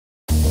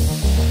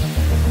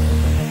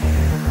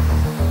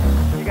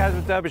guys,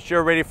 what's up? It's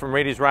Joe Rady from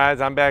Rady's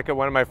Rides. I'm back at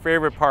one of my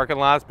favorite parking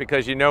lots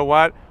because you know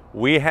what?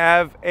 We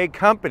have a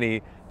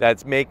company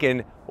that's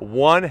making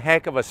one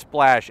heck of a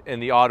splash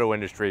in the auto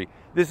industry.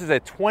 This is a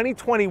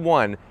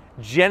 2021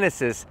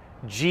 Genesis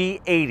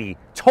G80,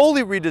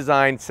 totally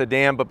redesigned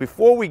sedan. But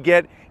before we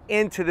get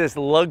into this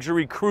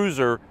luxury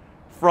cruiser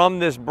from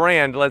this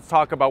brand, let's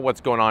talk about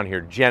what's going on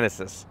here.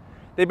 Genesis.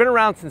 They've been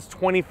around since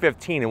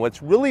 2015, and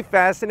what's really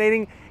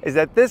fascinating is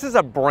that this is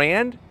a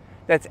brand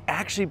that's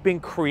actually been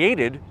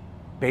created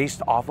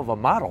based off of a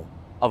model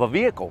of a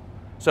vehicle.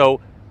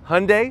 So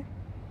Hyundai,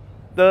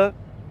 the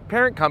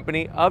parent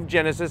company of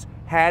Genesis,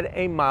 had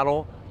a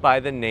model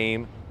by the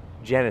name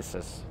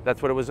Genesis.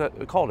 That's what it was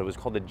called. It was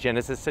called the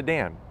Genesis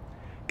sedan.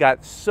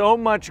 Got so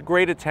much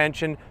great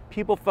attention,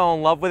 people fell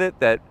in love with it,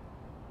 that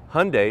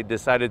Hyundai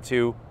decided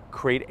to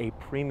create a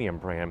premium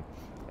brand,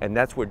 and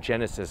that's where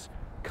Genesis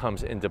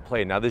comes into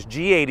play. Now this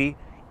G80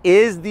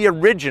 is the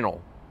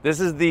original. This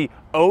is the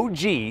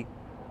OG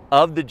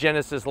of the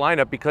Genesis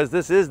lineup, because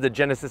this is the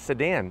Genesis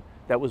sedan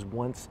that was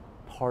once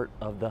part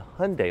of the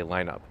Hyundai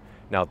lineup.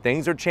 Now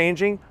things are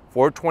changing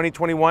for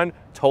 2021,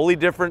 totally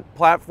different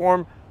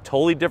platform,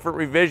 totally different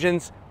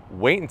revisions.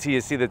 Wait until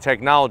you see the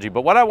technology.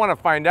 But what I want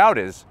to find out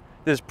is,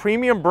 this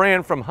premium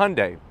brand from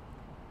Hyundai,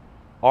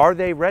 are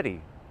they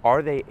ready?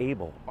 Are they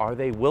able? Are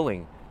they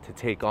willing to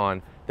take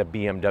on the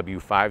BMW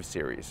 5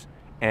 Series?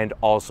 And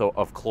also,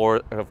 of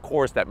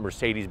course, that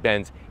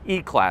Mercedes-Benz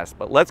E-Class.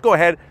 But let's go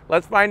ahead,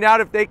 let's find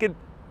out if they could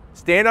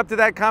stand up to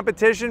that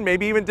competition,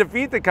 maybe even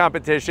defeat the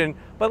competition.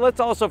 But let's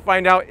also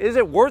find out, is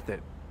it worth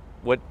it?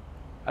 What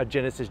a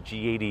Genesis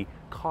G80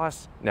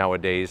 costs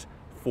nowadays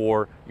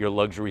for your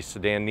luxury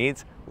sedan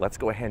needs. Let's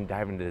go ahead and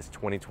dive into this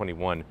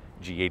 2021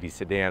 G80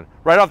 sedan.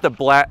 Right off the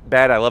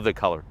bat, I love the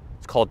color.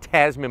 It's called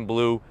Tasman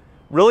Blue.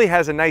 Really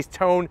has a nice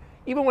tone.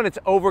 Even when it's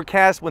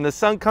overcast, when the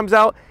sun comes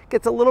out, it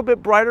gets a little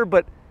bit brighter,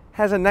 but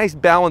has a nice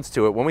balance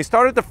to it. When we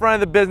start at the front of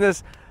the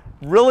business,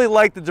 really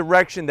like the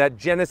direction that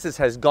Genesis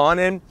has gone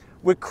in.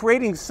 We're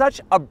creating such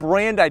a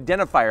brand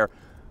identifier.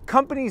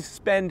 Companies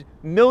spend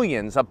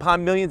millions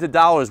upon millions of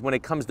dollars when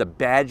it comes to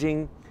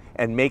badging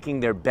and making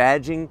their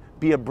badging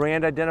be a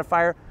brand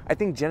identifier. I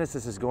think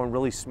Genesis is going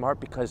really smart,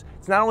 because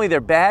it's not only their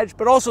badge,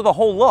 but also the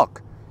whole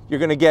look. You're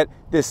gonna get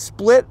this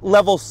split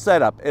level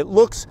setup. It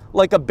looks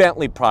like a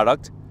Bentley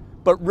product,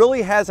 but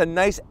really has a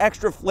nice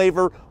extra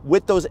flavor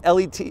with those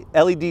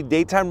LED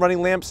daytime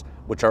running lamps,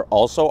 which are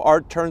also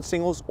our turn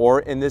signals, or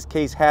in this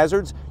case,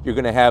 hazards. You're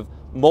gonna have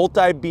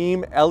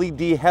multi-beam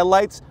LED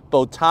headlights,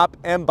 both top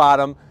and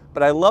bottom.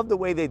 But I love the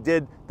way they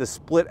did the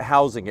split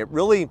housing. It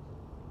really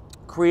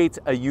creates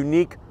a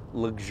unique,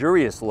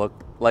 luxurious look,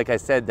 like I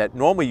said, that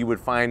normally you would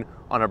find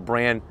on a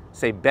brand,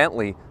 say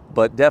Bentley,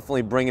 but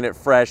definitely bringing it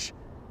fresh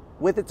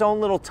with its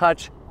own little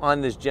touch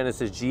on this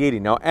Genesis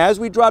G80. Now, as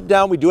we drop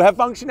down, we do have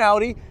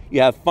functionality. You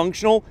have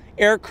functional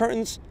air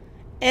curtains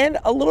and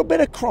a little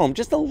bit of chrome,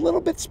 just a little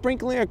bit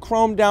sprinkling of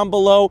chrome down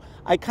below.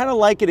 I kind of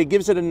like it. It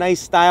gives it a nice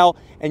style,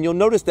 and you'll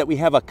notice that we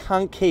have a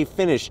concave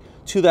finish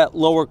to that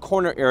lower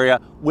corner area,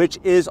 which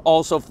is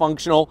also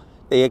functional.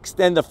 They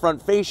extend the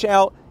front fascia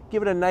out,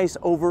 give it a nice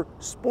over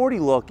sporty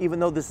look, even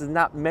though this is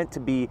not meant to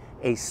be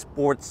a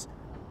sports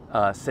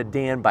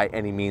sedan by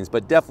any means,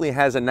 but definitely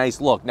has a nice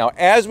look. Now,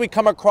 as we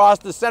come across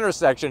the center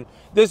section,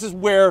 this is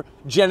where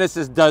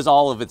Genesis does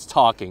all of its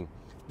talking.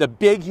 The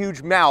big,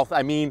 huge mouth,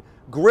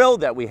 grille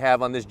that we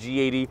have on this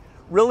G80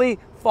 really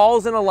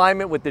falls in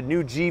alignment with the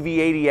new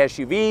GV80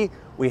 SUV.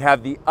 We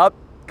have the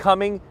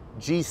upcoming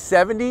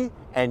G70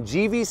 and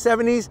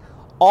GV70s,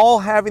 all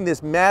having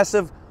this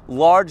massive,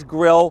 large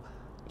grille.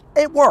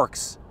 It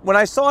works. When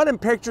I saw it in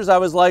pictures, I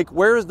was like,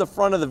 where is the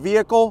front of the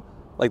vehicle?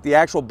 Like the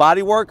actual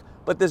bodywork.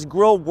 But this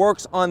grille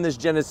works on this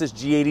Genesis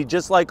G80,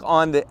 just like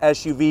on the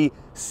SUV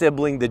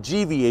sibling, the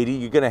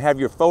GV80. You're gonna have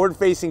your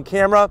forward-facing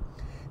camera.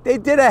 They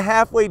did a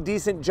halfway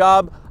decent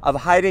job of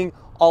hiding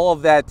all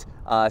of that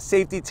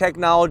safety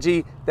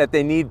technology that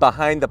they need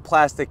behind the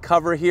plastic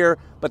cover here.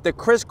 But the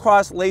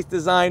crisscross lace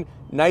design,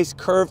 nice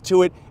curve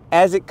to it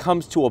as it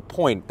comes to a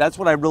point. That's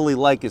what I really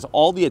like, is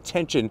all the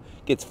attention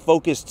gets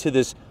focused to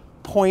this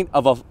point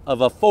of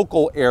a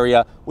focal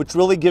area, which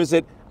really gives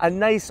it a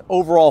nice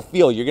overall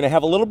feel. You're gonna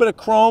have a little bit of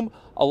chrome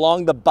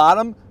along the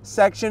bottom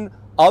section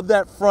of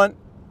that front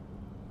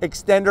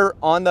extender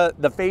on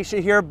the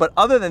fascia here. But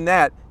other than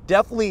that,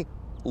 definitely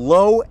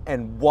low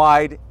and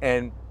wide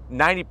and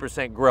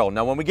 90% grille.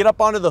 Now, when we get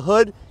up onto the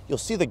hood, you'll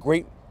see the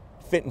great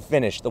fit and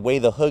finish, the way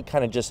the hood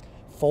kind of just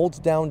folds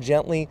down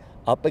gently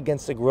up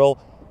against the grille.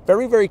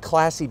 Very, very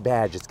classy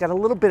badge. It's got a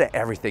little bit of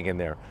everything in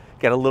there.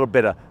 Got a little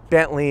bit of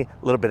Bentley,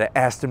 a little bit of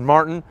Aston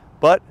Martin,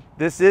 but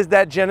this is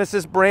that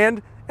Genesis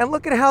brand. And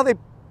look at how they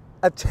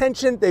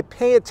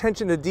pay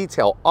attention to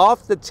detail.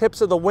 Off the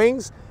tips of the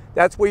wings,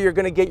 that's where you're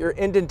gonna get your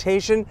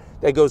indentation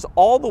that goes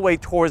all the way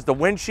towards the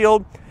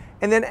windshield.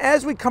 And then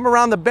as we come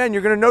around the bend,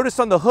 you're gonna notice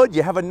on the hood,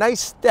 you have a nice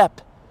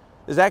step.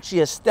 There's actually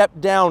a step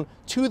down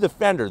to the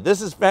fender.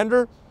 This is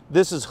fender,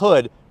 this is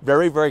hood.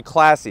 Very, very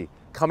classy.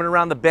 Coming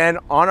around the bend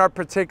on our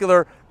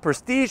particular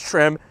Prestige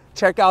trim,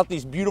 check out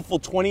these beautiful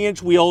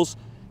 20-inch wheels.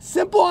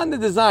 Simple on the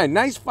design,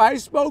 nice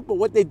 5-spoke, but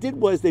what they did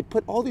was they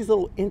put all these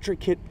little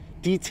intricate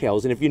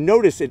details. And if you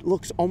notice, it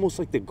looks almost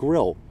like the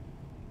grill,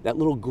 that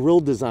little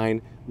grill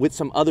design with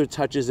some other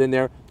touches in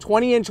there.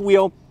 20-inch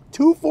wheel,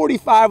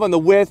 245 on the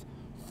width,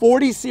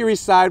 40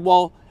 series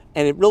sidewall,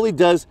 and it really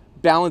does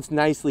balance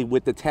nicely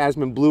with the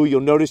Tasman Blue.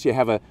 You'll notice you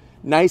have a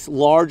nice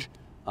large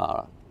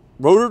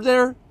rotor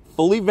there,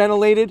 fully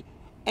ventilated,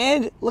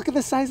 and look at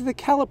the size of the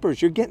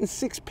calipers. You're getting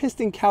 6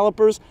 piston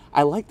calipers.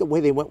 I like the way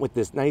they went with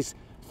this nice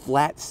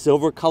flat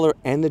silver color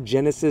and the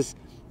Genesis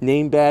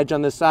name badge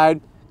on the side.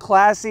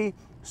 Classy,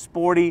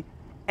 sporty,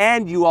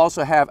 and you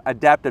also have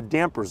adaptive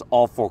dampers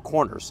all 4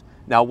 corners.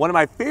 Now, one of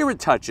my favorite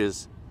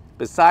touches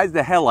besides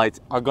the headlights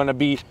are going to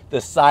be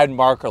the side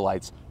marker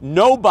lights.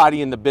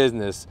 Nobody in the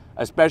business,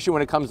 especially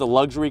when it comes to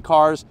luxury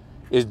cars,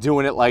 is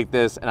doing it like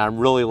this, and I'm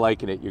really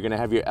liking it. You're going to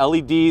have your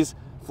LEDs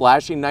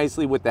flashing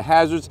nicely with the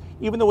hazards.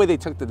 Even the way they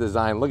took the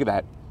design, look at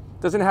that.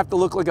 Doesn't have to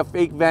look like a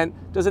fake vent,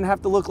 doesn't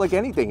have to look like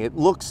anything. It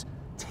looks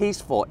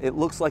tasteful. It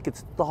looks like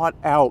it's thought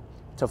out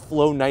to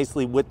flow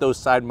nicely with those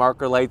side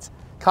marker lights.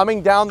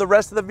 Coming down the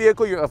rest of the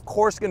vehicle, you're of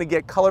course going to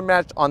get color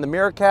matched on the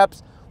mirror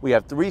caps. We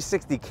have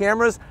 360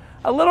 cameras,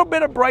 a little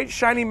bit of bright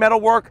shiny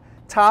metalwork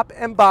top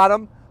and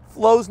bottom,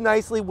 flows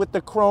nicely with the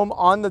chrome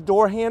on the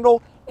door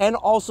handle, and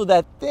also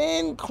that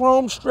thin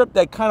chrome strip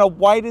that kind of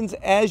widens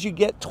as you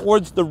get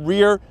towards the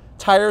rear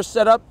tire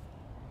setup.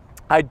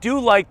 I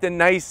do like the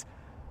nice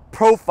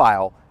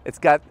profile. It's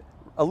got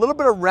a little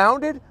bit of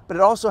rounded, but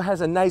it also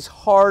has a nice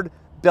hard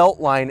belt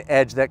line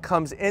edge that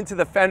comes into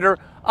the fender.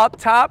 Up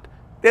top,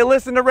 they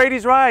listen to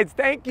Rady's Rides.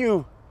 Thank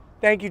you.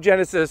 Thank you,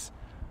 Genesis.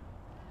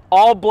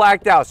 All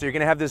blacked out. So you're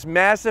going to have this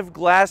massive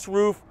glass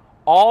roof,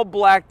 all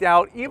blacked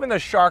out. Even the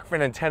shark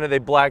fin antenna, they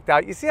blacked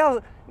out. You see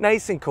how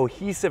nice and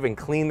cohesive and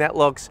clean that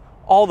looks?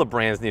 All the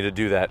brands need to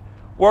do that.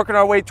 Working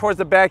our way towards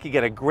the back, you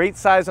get a great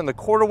size on the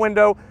quarter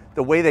window,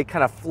 the way they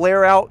kind of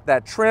flare out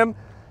that trim.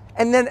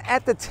 And then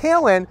at the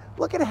tail end,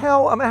 look at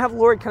how, I'm going to have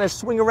Lori kind of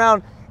swing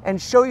around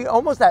and show you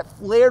almost that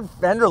flared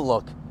fender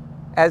look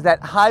as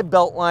that high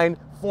belt line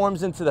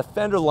forms into the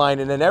fender line,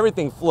 and then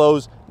everything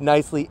flows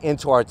nicely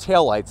into our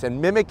taillights. And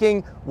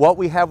mimicking what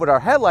we have with our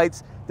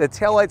headlights, the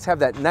taillights have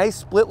that nice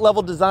split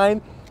level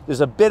design.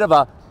 There's a bit of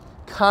a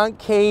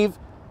concave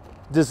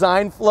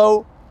design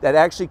flow that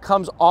actually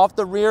comes off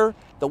the rear.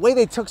 The way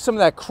they took some of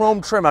that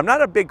chrome trim, I'm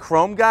not a big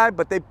chrome guy,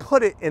 but they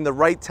put it in the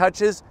right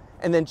touches.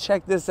 And then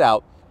check this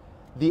out.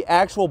 The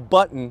actual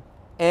button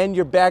and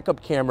your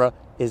backup camera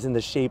is in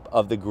the shape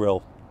of the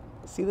grille.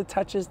 See the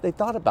touches? They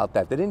thought about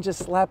that. They didn't just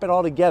slap it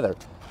all together.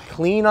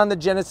 Clean on the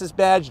Genesis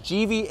badge.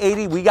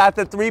 GV80, we got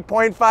the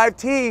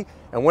 3.5T,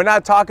 and we're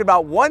not talking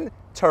about one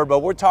turbo,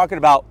 we're talking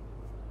about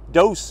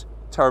dose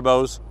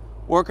turbos.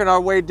 Working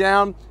our way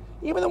down.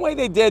 Even the way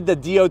they did the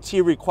DOT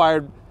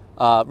required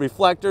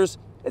reflectors,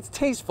 it's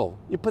tasteful.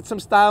 You put some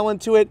style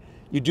into it.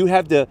 You do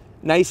have the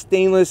nice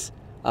stainless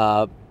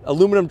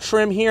aluminum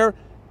trim here.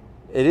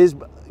 It is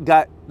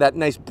got that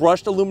nice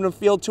brushed aluminum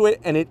feel to it,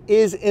 and it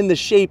is in the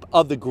shape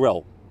of the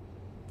grille.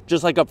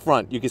 Just like up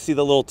front, you can see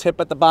the little tip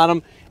at the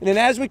bottom. And then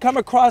as we come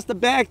across the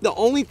back, the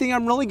only thing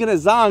I'm really gonna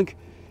zonk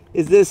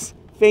is this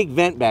fake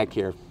vent back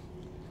here.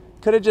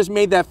 Could have just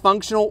made that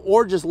functional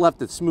or just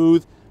left it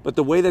smooth, but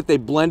the way that they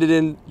blended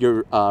in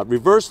your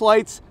reverse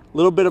lights, a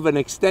little bit of an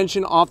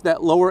extension off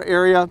that lower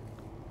area.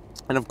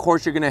 And of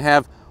course, you're gonna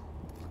have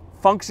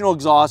functional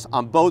exhaust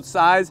on both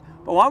sides.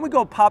 But why don't we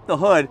go pop the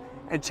hood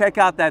and check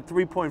out that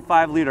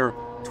 3.5 liter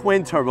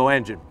twin turbo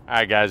engine. All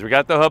right, guys, we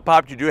got the hood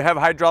popped. You do have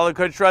hydraulic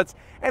hood struts,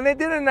 and they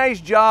did a nice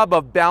job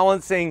of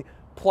balancing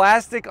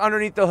plastic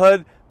underneath the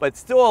hood, but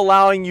still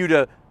allowing you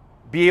to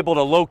be able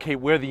to locate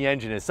where the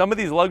engine is. Some of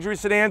these luxury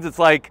sedans, it's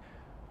like,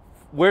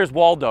 where's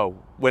Waldo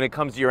when it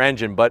comes to your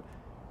engine? But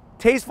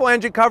tasteful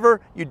engine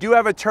cover. You do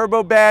have a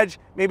turbo badge.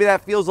 Maybe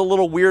that feels a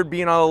little weird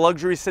being on a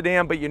luxury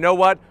sedan, but you know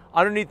what?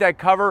 Underneath that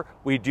cover,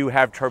 we do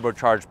have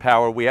turbocharged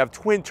power. We have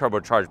twin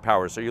turbocharged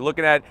power. So you're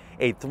looking at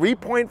a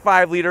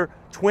 3.5 liter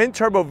twin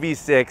turbo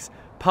V6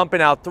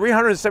 pumping out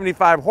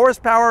 375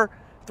 horsepower,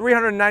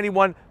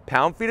 391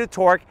 pound-feet of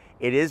torque.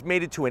 It is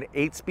mated to an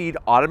 8-speed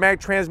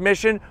automatic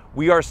transmission.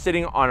 We are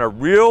sitting on a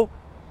real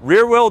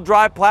rear-wheel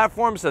drive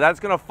platform, so that's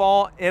gonna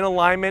fall in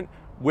alignment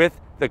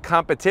with the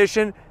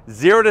competition.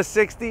 0 to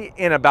 60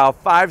 in about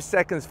 5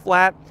 seconds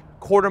flat.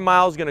 Quarter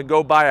mile is gonna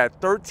go by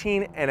at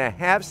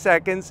 13.5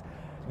 seconds.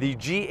 The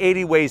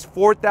G80 weighs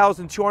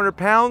 4,200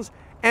 pounds.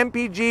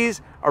 MPGs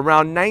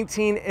around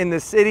 19 in the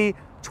city,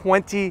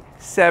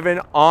 27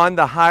 on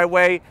the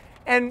highway.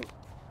 And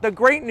the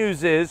great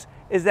news is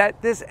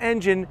that this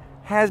engine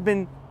has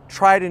been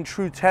tried and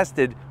true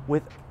tested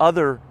with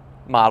other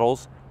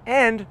models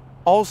and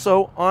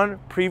also on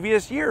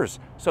previous years.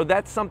 So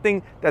that's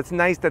something that's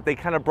nice that they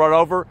kind of brought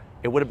over.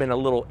 It would have been a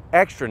little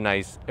extra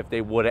nice if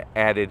they would have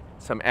added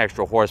some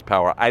extra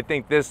horsepower. I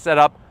think this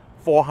setup,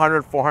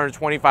 400,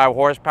 425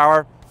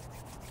 horsepower,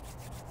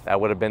 that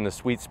would have been the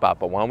sweet spot.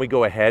 But why don't we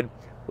go ahead,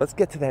 let's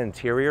get to that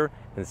interior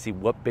and see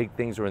what big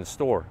things are in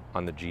store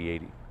on the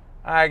G80.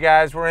 All right,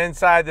 guys, we're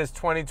inside this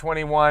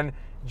 2021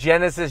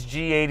 Genesis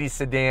G80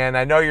 sedan.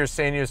 I know you're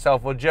saying to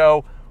yourself, well,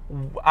 Joe,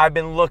 I've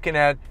been looking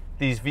at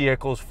these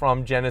vehicles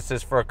from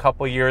Genesis for a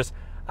couple years.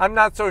 I'm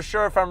not so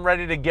sure if I'm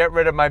ready to get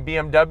rid of my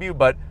BMW,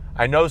 but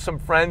I know some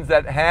friends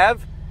that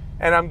have,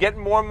 and I'm getting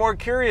more and more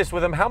curious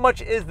with them. How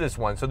much is this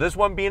one? So this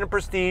one being a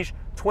Prestige,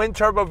 twin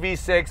turbo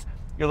V6,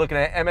 you're looking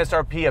at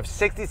MSRP of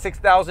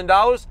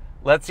 $66,000.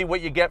 Let's see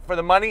what you get for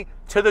the money.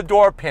 To the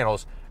door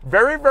panels.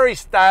 Very, very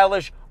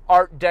stylish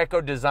Art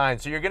Deco design.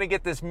 So you're gonna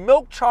get this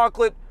milk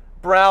chocolate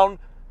brown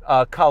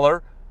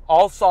color,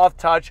 all soft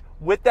touch,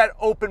 with that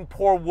open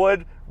pore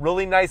wood,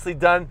 really nicely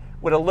done,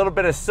 with a little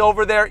bit of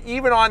silver there.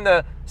 Even on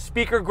the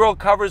speaker grill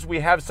covers,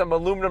 we have some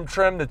aluminum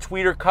trim, the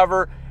tweeter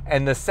cover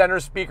and the center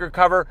speaker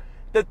cover.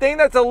 The thing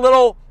that's a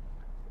little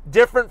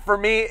different for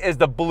me is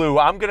the blue.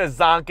 I'm gonna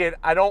zonk it.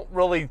 I don't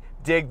really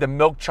dig the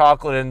milk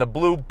chocolate and the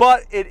blue,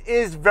 but it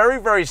is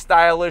very, very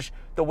stylish,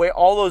 the way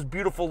all those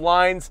beautiful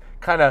lines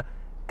kind of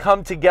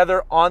come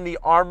together on the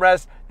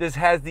armrest. This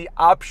has the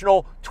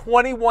optional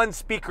 21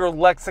 speaker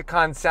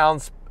Lexicon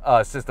sound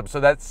system.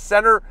 So that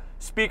center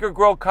speaker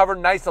grill cover,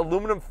 nice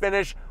aluminum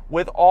finish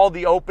with all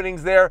the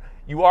openings there.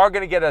 You are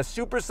going to get a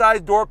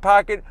supersized door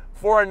pocket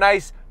for a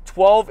nice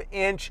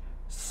 12-inch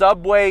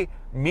Subway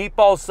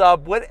meatball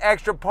sub with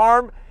extra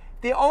parm.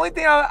 The only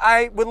thing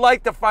I would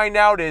like to find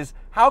out is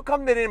how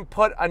come they didn't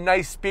put a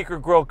nice speaker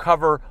grill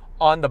cover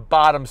on the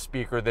bottom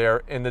speaker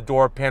there in the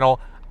door panel.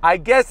 I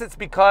guess it's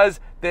because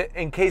that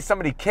in case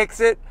somebody kicks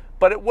it,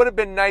 but it would have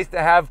been nice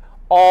to have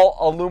all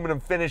aluminum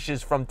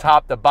finishes from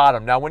top to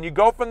bottom. Now, when you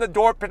go from the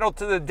door panel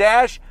to the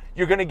dash,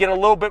 you're gonna get a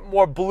little bit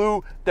more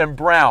blue than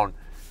brown.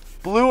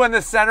 Blue in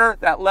the center,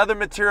 that leather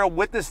material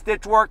with the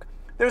stitch work.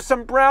 There's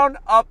some brown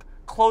up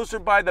closer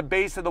by the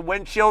base of the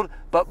windshield,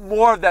 but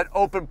more of that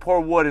open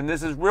pore wood. And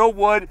this is real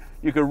wood.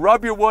 You can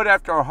rub your wood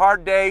after a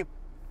hard day.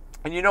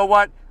 And you know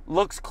what?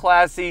 Looks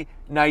classy,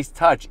 nice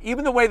touch.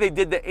 Even the way they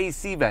did the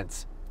AC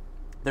vents.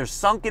 They're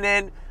sunken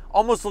in,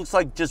 almost looks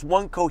like just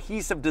one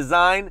cohesive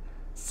design.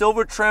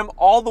 Silver trim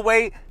all the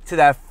way to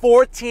that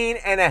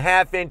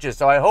 14.5 inches.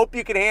 So I hope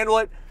you can handle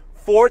it.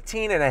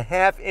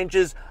 14.5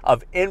 inches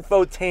of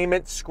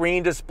infotainment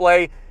screen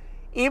display.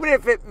 Even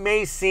if it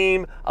may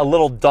seem a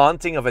little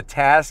daunting of a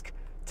task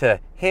to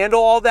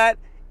handle all that,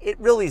 it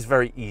really is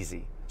very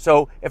easy.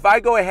 So if I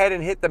go ahead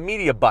and hit the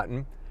media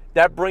button,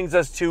 that brings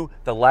us to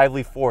the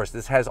Lively Forest.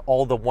 This has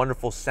all the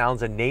wonderful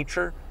sounds of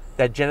nature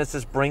that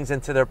Genesis brings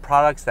into their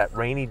products, that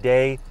rainy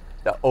day,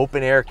 the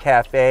open air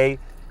cafe.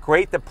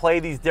 Great to play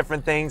these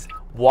different things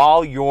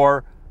while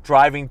you're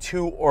driving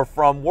to or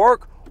from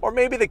work, or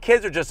maybe the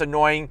kids are just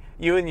annoying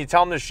you and you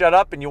tell them to shut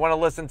up and you want to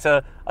listen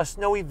to a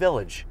snowy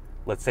village,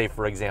 let's say,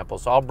 for example.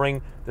 So I'll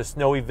bring the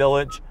snowy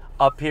village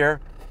up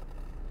here.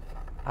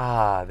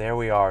 Ah, there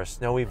we are,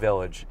 snowy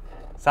village.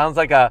 Sounds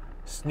like a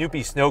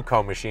Snoopy snow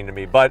cone machine to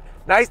me, but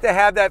nice to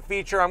have that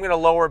feature. I'm going to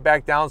lower it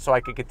back down so I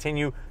can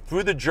continue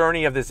through the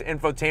journey of this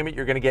infotainment.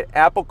 You're going to get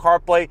Apple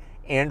CarPlay,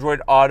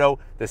 Android Auto,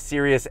 the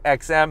Sirius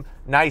XM,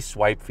 nice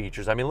swipe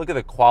features. I mean, look at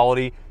the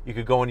quality. You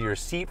could go into your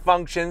seat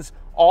functions,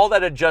 all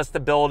that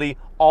adjustability,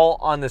 all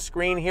on the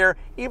screen here,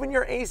 even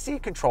your AC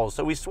controls.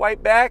 So we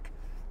swipe back,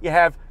 you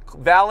have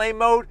valet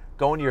mode,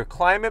 go into your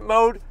climate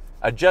mode,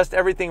 adjust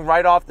everything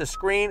right off the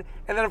screen,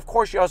 and then of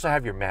course you also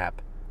have your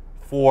map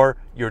for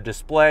your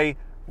display.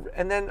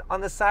 And then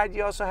on the side,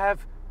 you also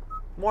have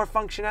more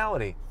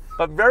functionality,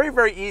 but very,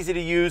 very easy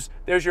to use.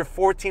 There's your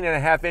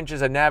 14.5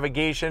 inches of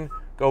navigation.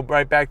 Go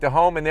right back to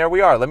home, and there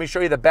we are. Let me show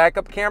you the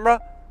backup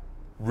camera.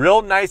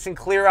 Real nice and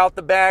clear out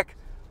the back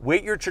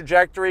with your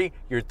trajectory,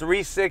 your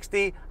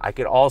 360. I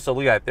could also,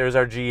 look at that, there's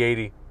our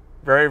G80.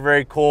 Very,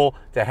 very cool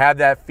to have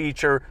that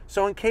feature.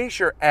 So in case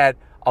you're at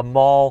a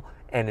mall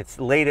and it's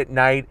late at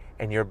night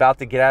and you're about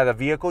to get out of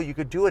the vehicle, you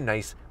could do a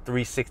nice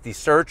 360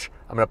 search.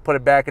 I'm gonna put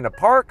it back into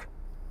park.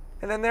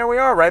 And then there we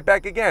are, right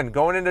back again.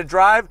 Going into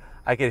drive,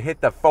 I could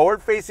hit the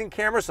forward-facing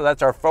camera, so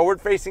that's our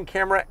forward-facing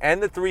camera,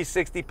 and the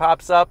 360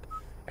 pops up,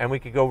 and we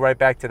could go right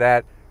back to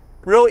that.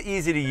 Real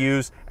easy to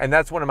use, and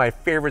that's one of my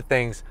favorite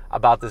things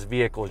about this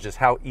vehicle, is just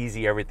how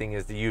easy everything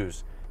is to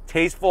use.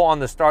 Tasteful on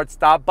the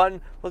start-stop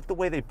button. Look the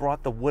way they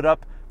brought the wood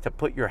up to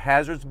put your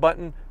hazards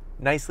button,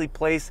 nicely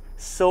placed,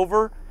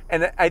 silver.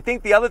 And I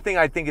think the other thing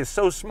I think is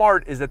so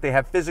smart is that they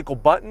have physical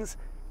buttons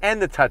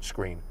and the touch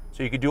screen.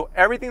 So you could do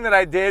everything that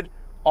I did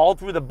all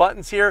through the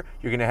buttons here.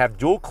 You're gonna have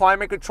dual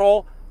climate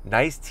control,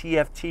 nice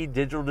TFT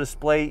digital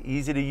display,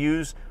 easy to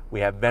use.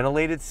 We have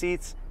ventilated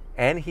seats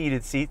and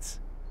heated seats,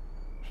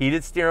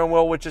 heated steering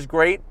wheel, which is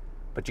great,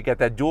 but you got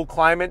that dual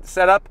climate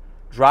setup.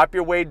 Drop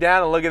your way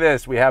down and look at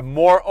this. We have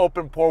more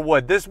open pore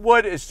wood. This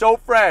wood is so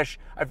fresh,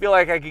 I feel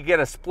like I could get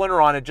a splinter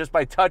on it just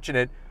by touching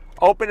it.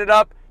 Open it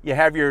up, you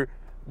have your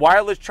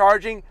wireless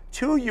charging,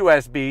 2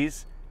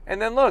 USBs,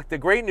 and then look, the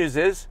great news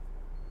is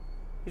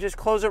you just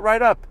close it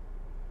right up.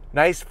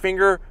 Nice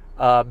finger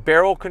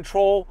barrel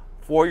control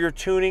for your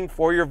tuning,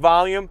 for your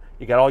volume.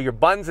 You got all your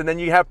buttons, and then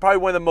you have probably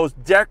one of the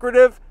most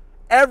decorative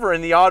ever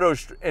in the auto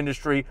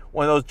industry,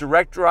 one of those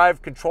direct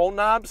drive control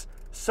knobs.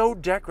 So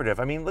decorative.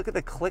 I mean, look at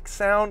the click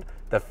sound,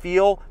 the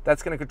feel.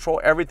 That's going to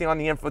control everything on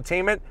the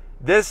infotainment.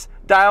 This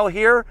dial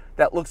here,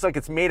 that looks like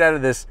it's made out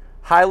of this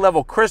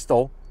high-level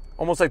crystal,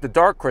 almost like the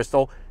dark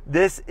crystal,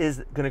 this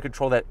is going to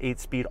control that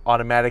 8-speed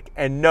automatic.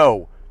 And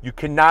no, you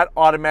cannot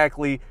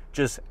automatically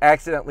just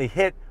accidentally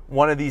hit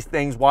one of these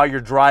things while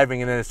you're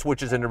driving and then it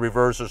switches into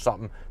reverse or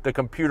something. The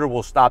computer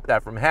will stop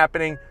that from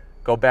happening.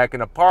 Go back in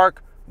the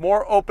park,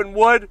 more open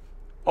wood.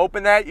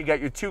 Open that, you got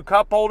your 2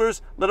 cup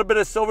holders, a little bit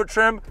of silver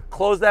trim,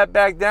 close that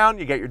back down.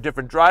 You got your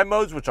different drive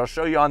modes, which I'll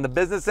show you on the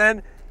business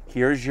end.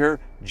 Here's your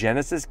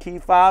Genesis key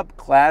fob,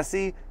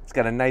 classy. It's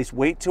got a nice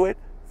weight to it.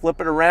 Flip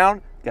it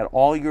around, got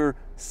all your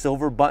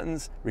silver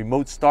buttons,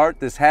 remote start.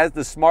 This has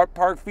the smart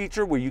park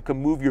feature where you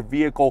can move your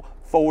vehicle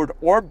forward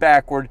or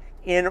backward,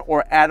 in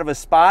or out of a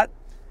spot.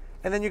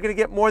 And then you're gonna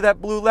get more of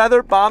that blue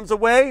leather, bombs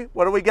away.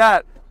 What do we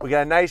got? We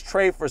got a nice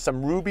tray for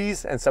some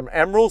rubies and some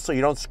emeralds so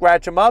you don't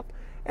scratch them up.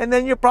 And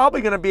then you're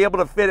probably gonna be able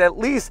to fit at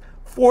least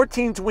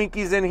 14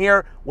 Twinkies in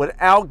here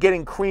without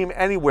getting cream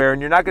anywhere,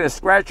 and you're not gonna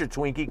scratch your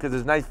Twinkie because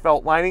there's nice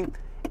felt lining,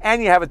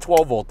 and you have a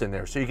 12 volt in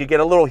there. So you could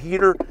get a little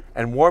heater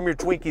and warm your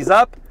Twinkies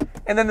up.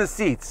 And then the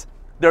seats,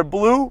 they're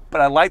blue,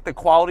 but I like the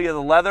quality of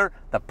the leather.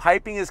 The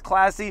piping is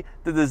classy.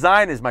 The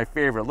design is my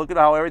favorite. Look at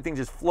how everything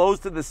just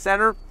flows to the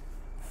center.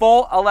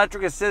 Full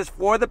electric assist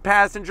for the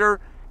passenger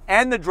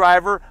and the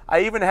driver. I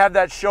even have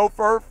that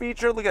chauffeur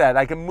feature. Look at that,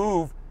 I can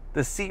move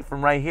the seat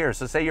from right here.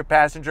 So say your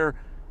passenger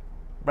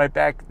right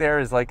back there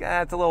is like,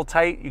 it's a little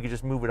tight, you can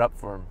just move it up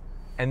for him.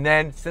 And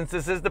then since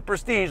this is the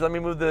Prestige, let me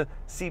move the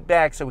seat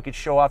back so we could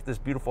show off this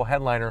beautiful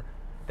headliner.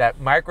 That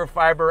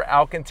microfiber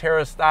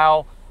Alcantara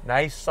style,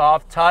 nice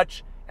soft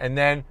touch. And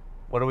then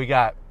what do we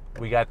got?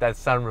 We got that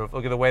sunroof.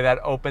 Look at the way that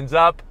opens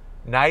up.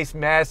 Nice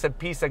massive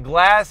piece of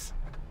glass,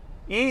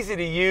 easy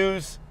to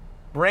use.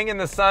 Bring in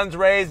the sun's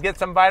rays, get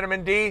some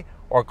vitamin D,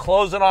 or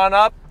close it on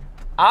up.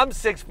 I'm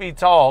 6 feet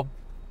tall.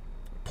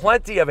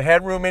 Plenty of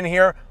headroom in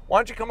here. Why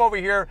don't you come over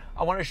here?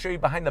 I want to show you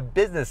behind the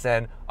business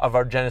end of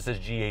our Genesis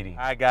G80.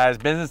 All right, guys,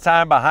 business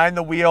time behind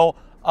the wheel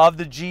of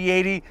the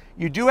G80.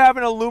 You do have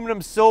an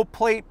aluminum sill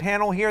plate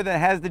panel here that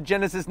has the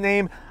Genesis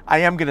name. I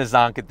am going to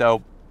zonk it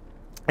though.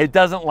 It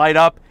doesn't light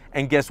up,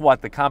 and guess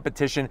what? The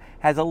competition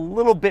has a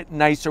little bit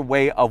nicer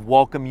way of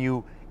welcome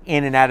you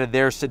in and out of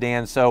their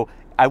sedan. So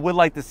I would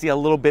like to see a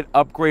little bit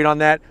upgrade on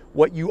that.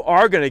 What you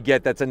are going to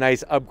get that's a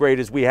nice upgrade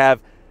is we have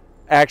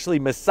actually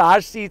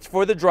massage seats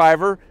for the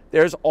driver.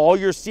 There's all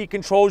your seat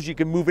controls. You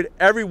can move it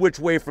every which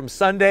way from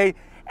Sunday.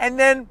 And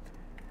then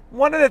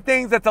one of the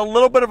things that's a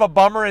little bit of a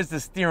bummer is the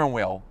steering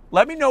wheel.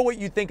 Let me know what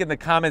you think in the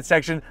comment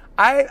section.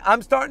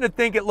 I'm starting to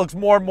think it looks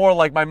more and more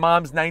like my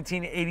mom's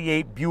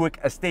 1988 Buick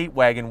Estate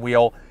Wagon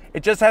wheel.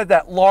 It just has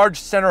that large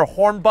center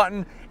horn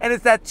button, and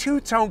it's that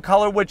two-tone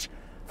color, which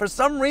for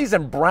some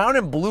reason, brown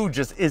and blue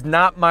just is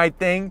not my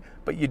thing.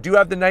 But you do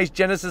have the nice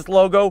Genesis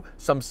logo,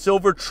 some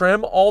silver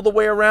trim all the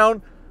way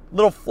around,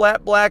 little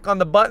flat black on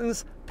the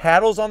buttons,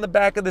 paddles on the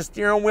back of the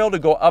steering wheel to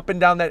go up and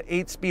down that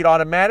 8-speed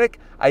automatic.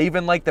 I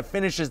even like the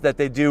finishes that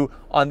they do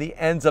on the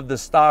ends of the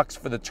stocks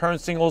for the turn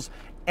signals,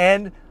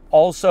 and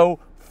also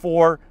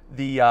for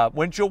the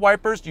windshield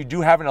wipers. You do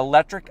have an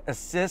electric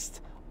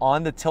assist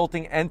on the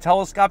tilting and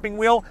telescoping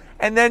wheel.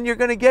 And then you're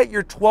gonna get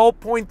your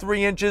 12.3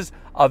 inches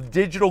of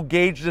digital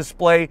gauge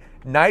display,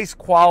 nice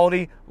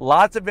quality,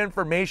 lots of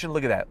information.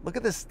 Look at that, look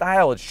at the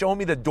style. It's showing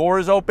me the door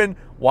is open.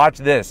 Watch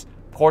this.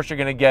 Of course you're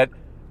gonna get,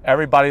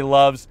 everybody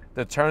loves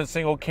the turn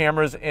signal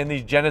cameras in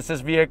these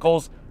Genesis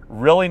vehicles.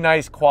 Really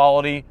nice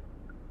quality,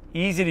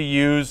 easy to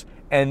use.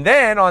 And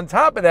then on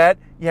top of that,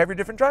 you have your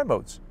different drive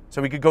modes.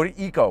 So we could go to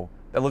Eco,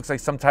 that looks like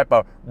some type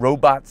of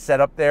robot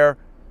setup there.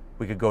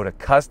 We could go to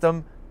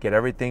Custom, get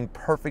everything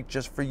perfect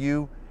just for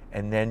you.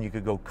 And then you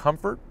could go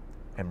Comfort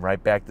and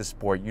right back to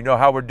Sport. You know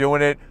how we're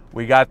doing it.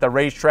 We got the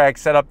racetrack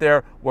set up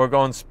there. We're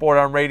going Sport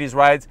on Rady's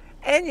rides,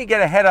 and you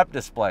get a head-up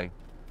display.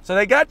 So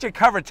they got you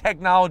covered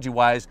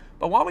technology-wise,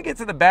 but why don't we get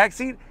to the back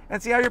seat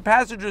and see how your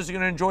passengers are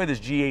gonna enjoy this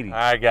G80. All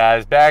right,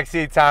 guys, back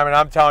seat time, and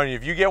I'm telling you,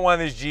 if you get one of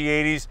these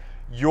G80s,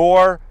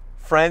 your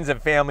friends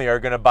and family are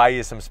gonna buy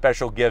you some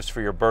special gifts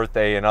for your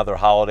birthday and other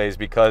holidays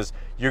because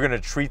you're gonna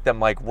treat them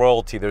like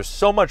royalty. There's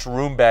so much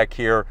room back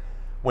here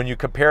when you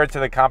compare it to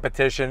the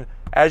competition.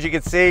 As you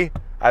can see,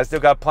 I still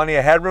got plenty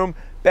of headroom.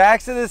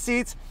 Backs of the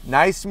seats,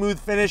 nice smooth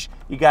finish.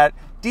 You got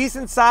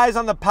decent size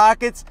on the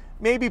pockets.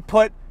 Maybe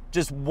put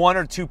just 1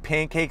 or 2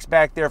 pancakes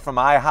back there from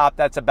IHOP.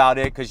 That's about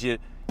it, because you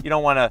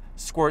don't want to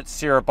squirt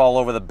syrup all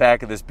over the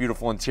back of this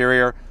beautiful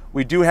interior.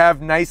 We do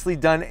have nicely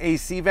done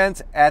AC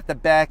vents at the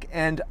back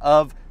end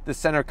of the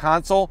center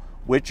console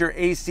with your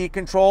AC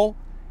control.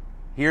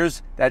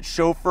 Here's that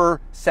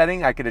chauffeur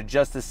setting. I could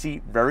adjust the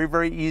seat very,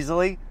 very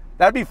easily.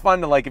 That'd be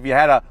fun to, like, if you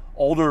had a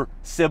older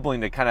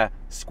sibling to kind of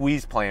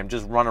squeeze play them,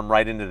 just run them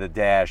right into the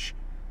dash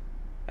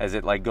as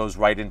it like goes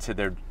right into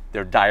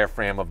their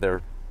diaphragm of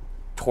their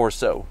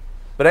torso.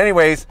 But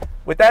anyways,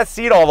 with that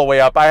seat all the way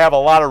up, I have a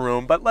lot of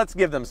room, but let's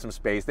give them some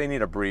space. They need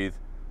to breathe.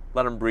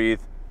 Let them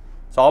breathe.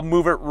 So I'll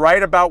move it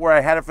right about where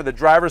I had it for the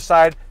driver's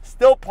side.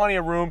 Still plenty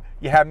of room.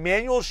 You have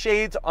manual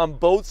shades on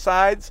both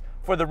sides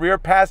for the rear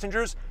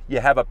passengers.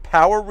 You have a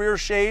power rear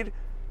shade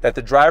that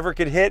the driver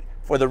could hit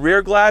for the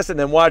rear glass, and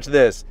then watch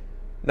this.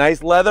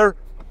 Nice leather.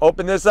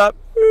 Open this up.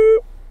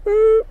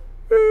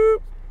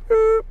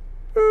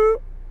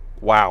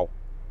 Wow.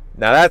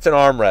 Now that's an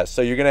armrest.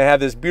 So you're gonna have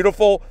this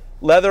beautiful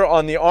leather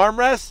on the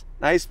armrest.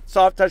 Nice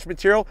soft touch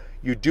material.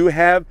 You do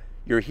have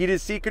your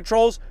heated seat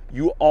controls.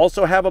 You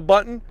also have a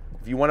button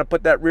if you want to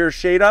put that rear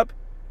shade up.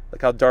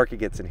 Look how dark it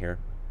gets in here.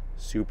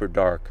 Super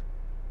dark.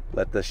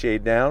 Let the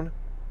shade down.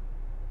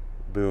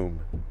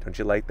 Boom. Don't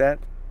you like that?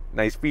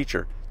 Nice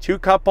feature. 2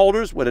 cup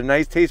holders with a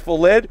nice tasteful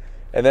lid.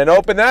 And then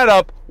open that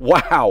up.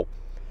 Wow.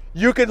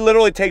 You could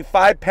literally take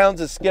 5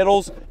 pounds of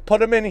Skittles, put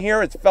them in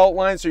here. It's felt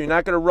lined, so you're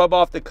not going to rub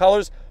off the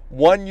colors.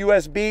 1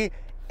 USB,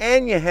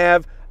 and you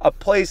have a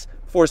place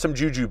for some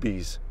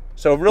jujubes.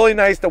 So really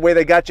nice the way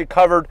they got you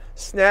covered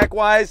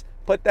snack-wise.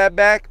 Put that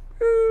back.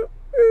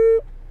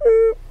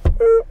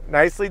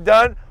 Nicely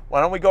done.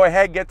 Why don't we go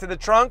ahead, get to the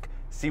trunk,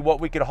 see what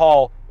we could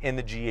haul in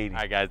the G80. All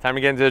right, guys, time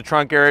to get into the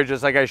trunk area.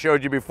 Just like I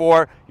showed you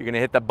before, you're gonna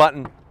hit the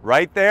button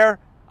right there.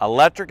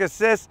 Electric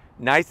assist.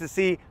 Nice to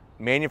see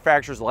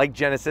manufacturers like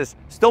Genesis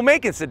still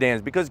making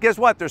sedans, because guess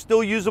what? They're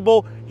still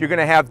usable. You're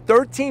gonna have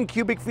 13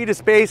 cubic feet of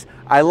space.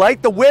 I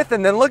like the width,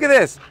 and then look at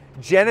this.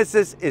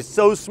 Genesis is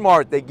so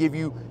smart. They give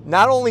you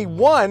not only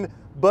 1,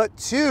 but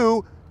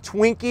 2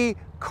 Twinkie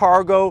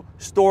cargo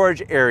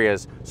storage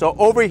areas. So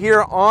over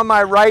here on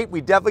my right,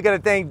 we definitely gotta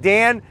thank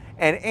Dan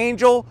and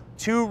Angel,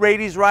 2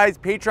 Radies Rides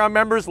Patreon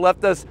members,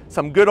 left us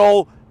some good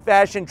old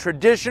fashioned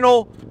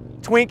traditional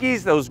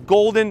Twinkies, those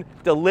golden,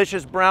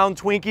 delicious brown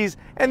Twinkies.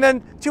 And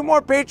then 2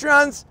 more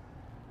Patreons,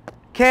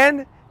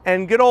 Ken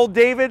and good old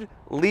David,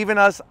 leaving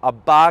us a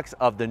box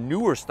of the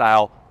newer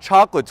style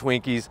chocolate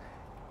Twinkies.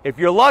 If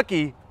you're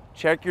lucky,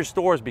 check your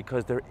stores,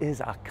 because there is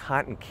a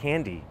cotton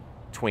candy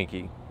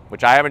Twinkie,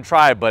 which I haven't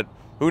tried, but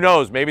who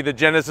knows, maybe the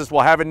Genesis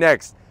will have it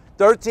next.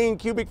 13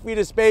 cubic feet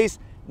of space,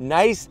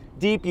 nice,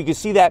 deep. You can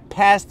see that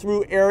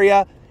pass-through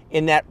area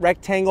in that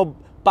rectangle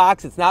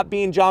box. It's not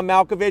being John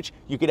Malkovich.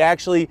 You could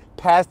actually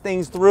pass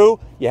things through.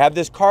 You have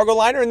this cargo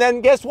liner, and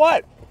then guess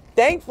what?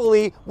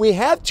 Thankfully, we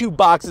have 2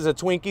 boxes of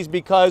Twinkies,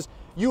 because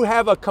you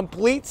have a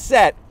complete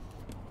set,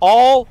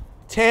 all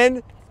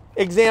 10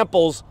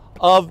 examples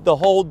of the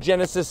whole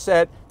Genesis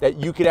set that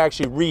you could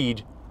actually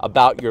read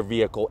about your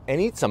vehicle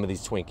and eat some of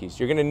these Twinkies.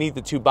 You're gonna need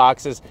the 2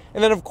 boxes.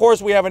 And then of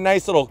course we have a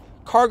nice little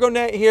cargo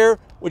net here,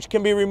 which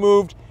can be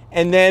removed.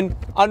 And then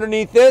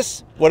underneath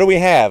this, what do we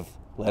have?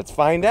 Let's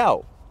find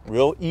out.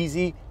 Real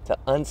easy to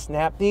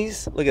unsnap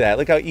these. Look at that,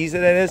 look how easy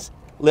that is.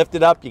 Lift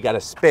it up, you got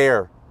a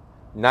spare.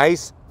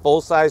 Nice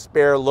full-size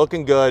spare,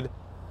 looking good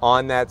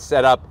on that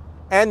setup.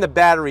 And the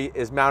battery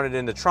is mounted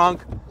in the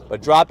trunk,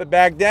 but drop it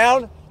back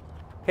down,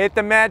 hit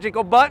the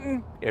magical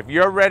button. If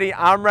you're ready,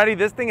 I'm ready.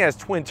 This thing has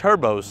twin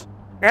turbos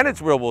and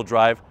it's rear-wheel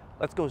drive.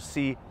 Let's go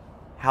see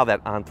how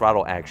that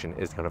on-throttle action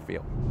is gonna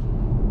feel.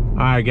 All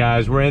right,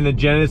 guys, we're in the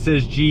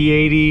Genesis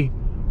G80.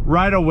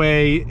 Right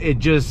away,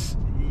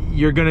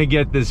 you're gonna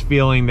get this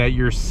feeling that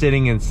you're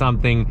sitting in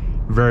something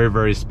very,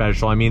 very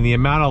special. I mean, the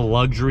amount of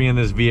luxury in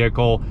this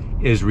vehicle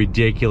is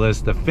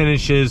ridiculous. The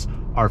finishes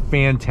are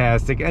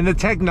fantastic, and the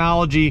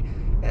technology,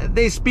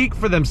 they speak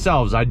for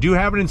themselves. I do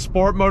have it in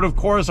sport mode, of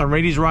course. On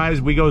Radies Rides,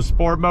 we go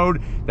sport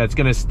mode. That's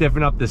gonna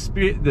stiffen up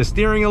the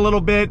steering a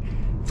little bit.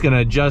 It's gonna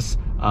adjust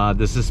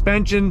the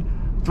suspension,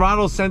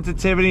 throttle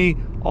sensitivity,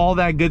 all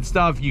that good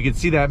stuff. You can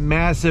see that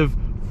massive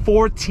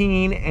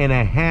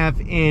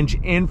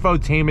 14.5-inch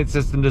infotainment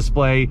system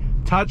display,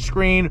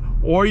 touchscreen,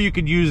 or you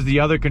could use the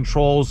other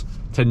controls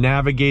to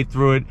navigate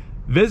through it.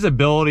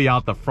 Visibility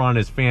out the front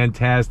is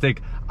fantastic.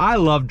 I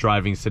love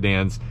driving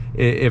sedans.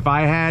 If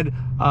I had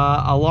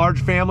a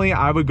large family,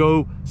 I would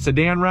go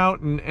sedan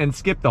route and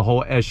skip the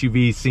whole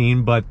SUV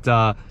scene,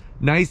 but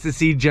nice to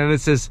see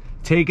Genesis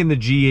taking the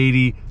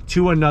G80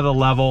 to another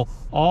level.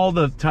 All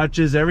the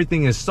touches,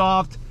 everything is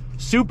soft,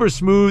 super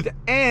smooth,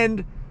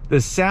 and the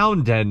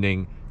sound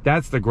deadening,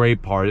 that's the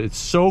great part. It's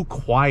so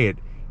quiet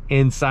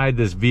inside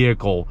this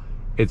vehicle.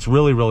 It's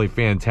really, really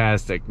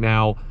fantastic.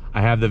 Now,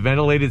 I have the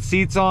ventilated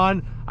seats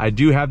on. I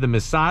do have the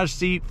massage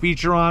seat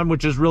feature on,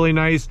 which is really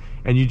nice.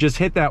 And you just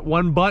hit that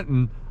one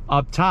button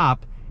up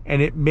top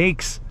and it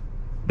makes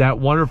that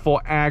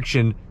wonderful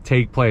action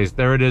take place.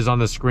 There it is on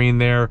the screen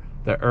there,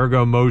 the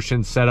ergo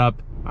motion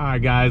setup. All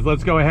right, guys,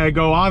 let's go ahead and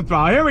go on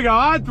throttle. Here we go,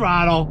 on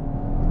throttle.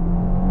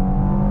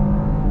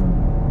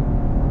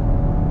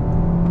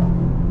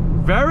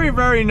 Very,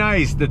 very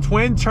nice. The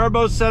twin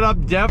turbo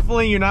setup,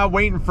 definitely, you're not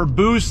waiting for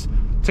boost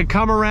to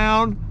come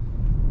around.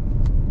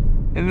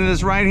 Into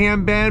this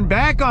right-hand bend,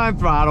 back on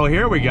throttle,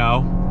 here we go.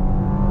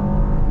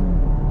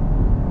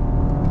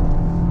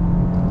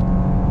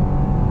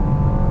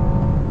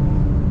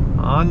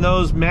 On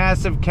those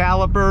massive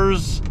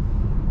calipers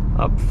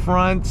up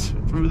front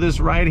through this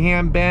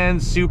right-hand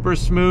bend, super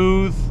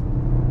smooth.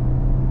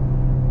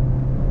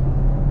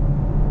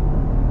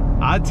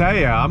 I tell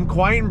you, I'm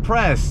quite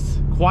impressed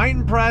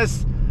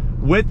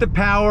with the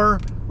power.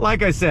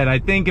 Like I said, I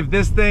think if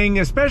this thing,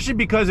 especially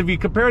because if you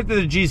compare it to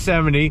the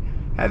G70,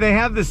 they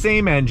have the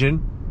same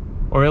engine,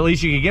 or at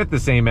least you could get the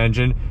same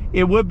engine.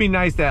 It would be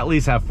nice to at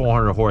least have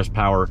 400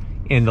 horsepower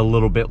in the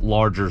little bit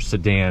larger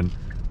sedan.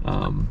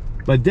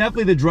 but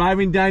definitely the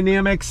driving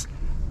dynamics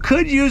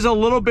could use a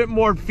little bit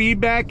more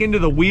feedback into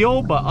the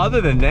wheel, but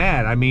other than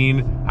that, I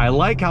mean, I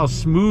like how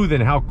smooth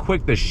and how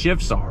quick the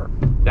shifts are.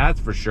 That's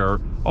for sure.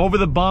 Over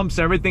the bumps,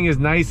 everything is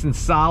nice and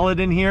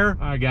solid in here.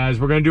 All right, guys,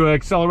 we're gonna do an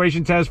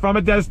acceleration test from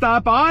a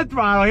desktop on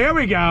throttle. Here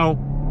we go.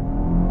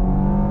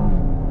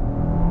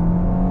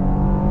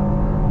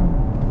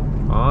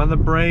 On the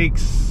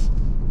brakes,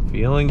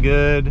 feeling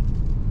good.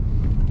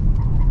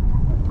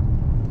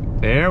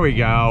 There we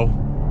go.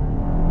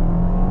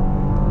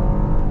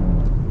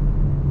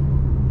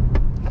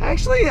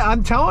 Actually,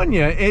 I'm telling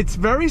you, it's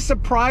very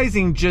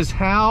surprising just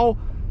how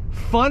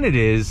fun it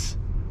is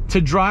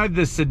to drive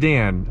this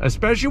sedan,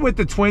 especially with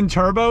the twin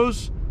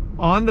turbos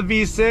on the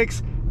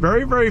V6.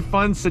 Very, very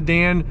fun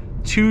sedan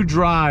to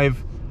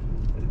drive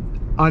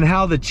on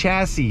how the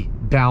chassis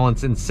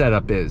balance and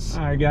setup is.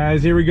 All right,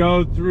 guys, here we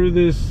go through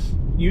this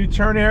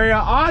U-turn area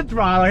on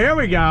throttle. Here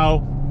we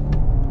go.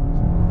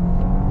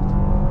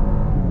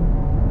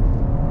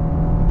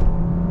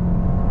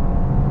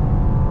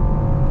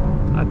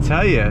 I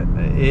tell you,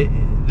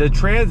 the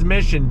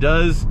transmission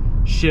does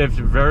shift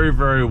very,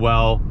 very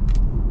well.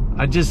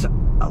 Just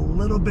a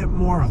little bit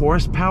more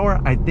horsepower,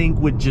 I think,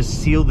 would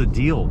just seal the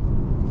deal.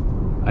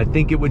 I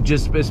think it would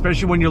just,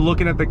 especially when you're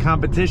looking at the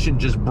competition,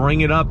 just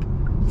bring it up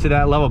to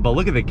that level. But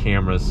look at the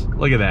cameras.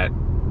 Look at that.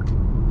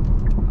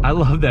 I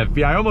love that.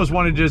 I almost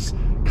want to just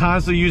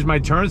constantly use my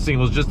turn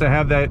signals just to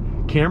have that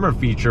camera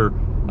feature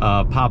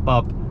pop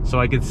up so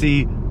I could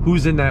see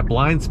who's in that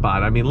blind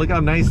spot. I mean, look how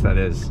nice that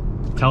is.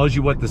 Tells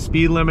you what the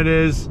speed limit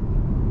is.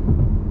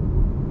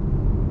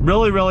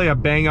 Really, really a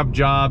bang up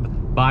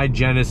job by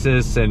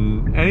Genesis,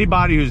 and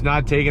anybody who's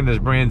not taking this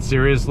brand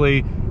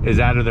seriously is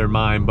out of their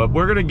mind. But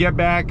we're gonna get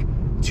back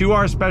to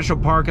our special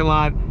parking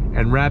lot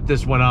and wrap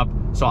this one up,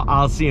 so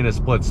I'll see you in a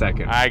split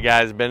second. All right,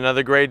 guys, it's been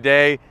another great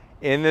day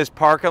in this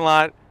parking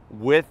lot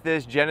with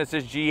this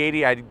Genesis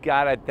G80. I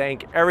gotta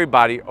thank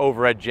everybody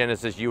over at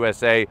Genesis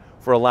USA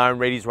for allowing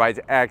Rady's Rides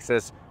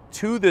access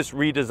to this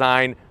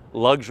redesigned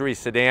luxury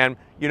sedan.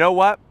 You know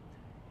what?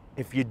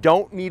 If you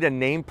don't need a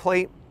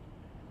nameplate,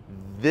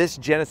 this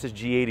Genesis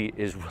G80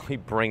 is really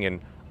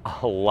bringing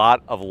a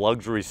lot of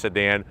luxury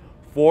sedan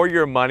for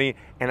your money.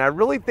 And I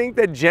really think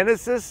that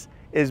Genesis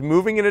is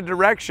moving in a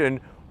direction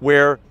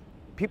where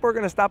people are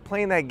going to stop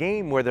playing that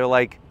game where they're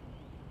like,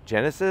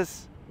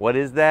 Genesis, what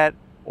is that?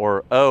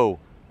 Or, oh,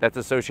 that's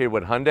associated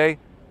with Hyundai.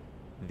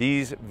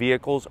 These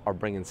vehicles are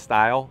bringing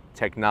style,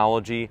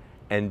 technology,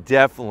 and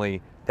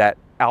definitely that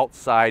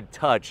outside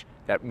touch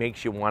that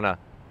makes you want to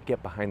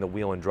get behind the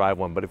wheel and drive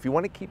one. But if you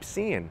want to keep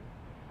seeing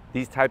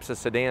these types of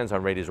sedans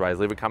on Rady's Rides,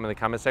 leave a comment in the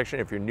comment section.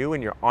 If you're new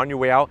and you're on your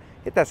way out,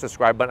 hit that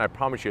subscribe button. I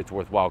promise you it's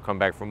worthwhile. Come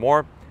back for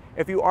more.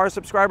 If you are a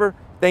subscriber,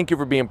 thank you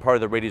for being part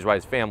of the Rady's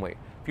Rides family.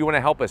 If you want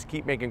to help us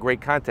keep making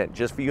great content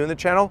just for you in the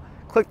channel,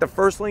 click the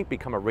first link,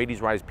 become a Rady's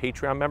Rides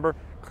Patreon member.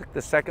 Click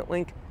the second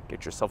link,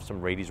 get yourself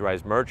some Rady's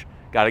Rides merch.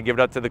 Got to give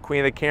it up to the queen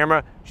of the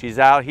camera. She's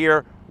out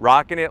here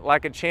rocking it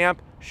like a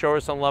champ. Show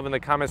her some love in the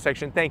comment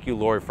section. Thank you,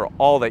 Lori, for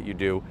all that you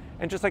do.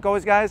 And just like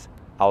always, guys,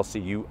 I'll see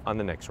you on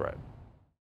the next ride.